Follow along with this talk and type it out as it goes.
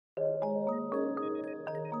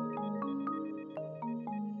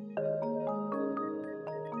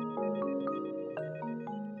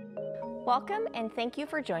Welcome and thank you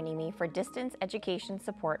for joining me for Distance Education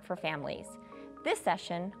Support for Families. This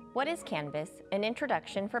session, What is Canvas? An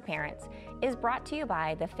Introduction for Parents, is brought to you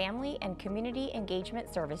by the Family and Community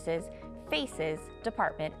Engagement Services FACES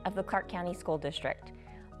Department of the Clark County School District.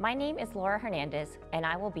 My name is Laura Hernandez and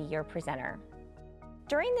I will be your presenter.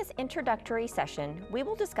 During this introductory session, we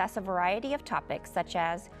will discuss a variety of topics such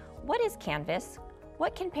as what is Canvas?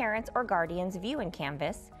 What can parents or guardians view in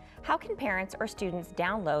Canvas? How can parents or students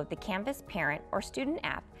download the Canvas parent or student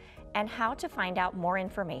app, and how to find out more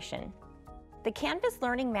information. The Canvas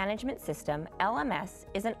Learning Management System, LMS,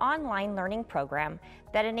 is an online learning program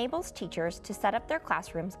that enables teachers to set up their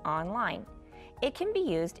classrooms online. It can be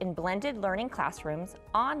used in blended learning classrooms,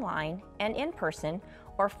 online and in person,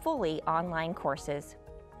 or fully online courses.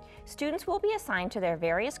 Students will be assigned to their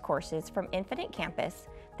various courses from Infinite Campus,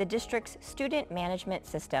 the district's student management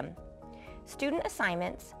system. Student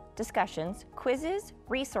assignments, discussions, quizzes,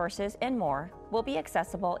 resources, and more will be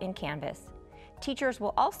accessible in Canvas. Teachers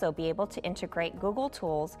will also be able to integrate Google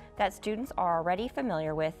tools that students are already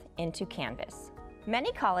familiar with into Canvas.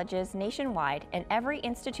 Many colleges nationwide and every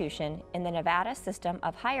institution in the Nevada system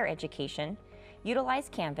of higher education utilize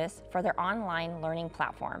Canvas for their online learning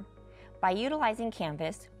platform. By utilizing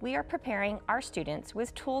Canvas, we are preparing our students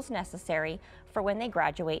with tools necessary for when they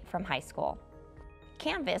graduate from high school.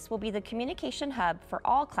 Canvas will be the communication hub for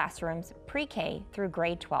all classrooms pre-K through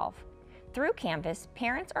grade 12. Through Canvas,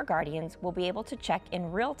 parents or guardians will be able to check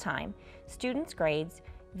in real time students' grades,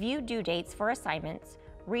 view due dates for assignments,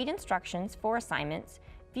 read instructions for assignments,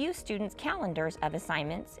 view students' calendars of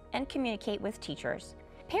assignments, and communicate with teachers.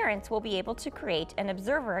 Parents will be able to create an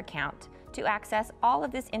observer account to access all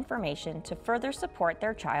of this information to further support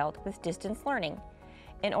their child with distance learning.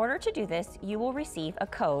 In order to do this, you will receive a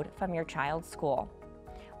code from your child's school.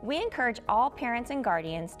 We encourage all parents and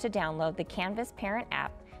guardians to download the Canvas Parent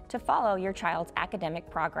app to follow your child's academic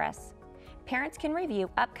progress. Parents can review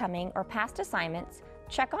upcoming or past assignments,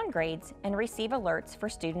 check on grades, and receive alerts for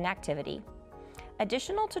student activity.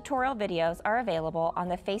 Additional tutorial videos are available on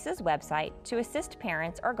the FACES website to assist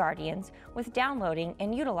parents or guardians with downloading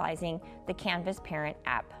and utilizing the Canvas Parent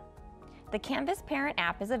app. The Canvas Parent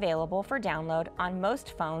app is available for download on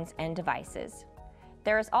most phones and devices.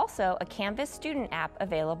 There is also a Canvas Student app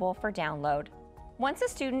available for download. Once a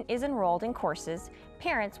student is enrolled in courses,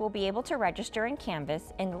 parents will be able to register in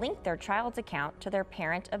Canvas and link their child's account to their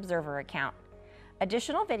Parent Observer account.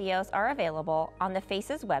 Additional videos are available on the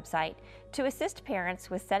FACES website to assist parents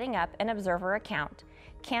with setting up an Observer account,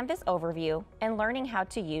 Canvas overview, and learning how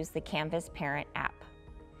to use the Canvas Parent app.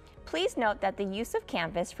 Please note that the use of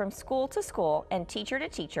Canvas from school to school and teacher to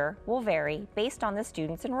teacher will vary based on the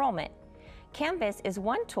student's enrollment. Canvas is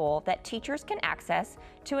one tool that teachers can access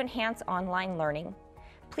to enhance online learning.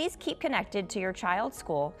 Please keep connected to your child's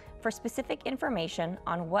school for specific information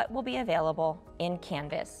on what will be available in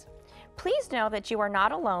Canvas. Please know that you are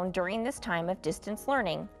not alone during this time of distance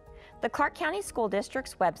learning. The Clark County School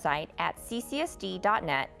District's website at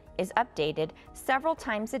ccsd.net is updated several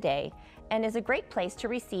times a day and is a great place to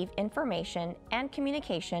receive information and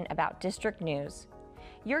communication about district news.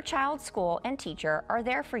 Your child's school and teacher are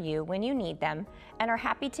there for you when you need them and are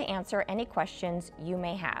happy to answer any questions you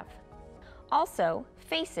may have. Also,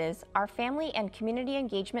 FACES, our Family and Community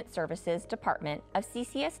Engagement Services Department of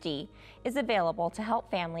CCSD, is available to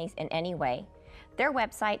help families in any way. Their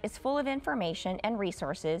website is full of information and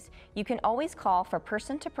resources. You can always call for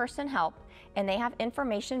person-to-person help, and they have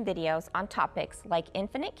information videos on topics like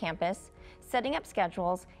Infinite Campus, setting up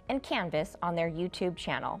schedules, and Canvas on their YouTube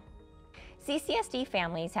channel. CCSD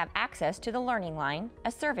families have access to the Learning Line,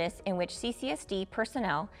 a service in which CCSD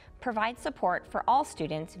personnel provide support for all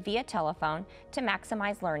students via telephone to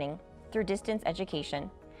maximize learning through distance education.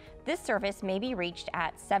 This service may be reached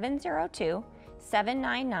at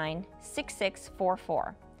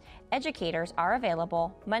 702-799-6644. Educators are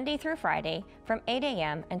available Monday through Friday from 8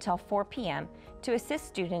 a.m. until 4 p.m. to assist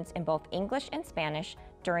students in both English and Spanish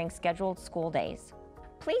during scheduled school days.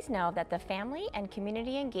 Please know that the Family and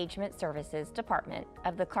Community Engagement Services Department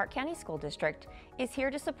of the Clark County School District is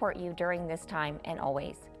here to support you during this time and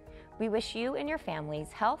always. We wish you and your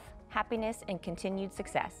families health, happiness, and continued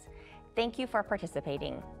success. Thank you for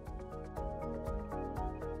participating.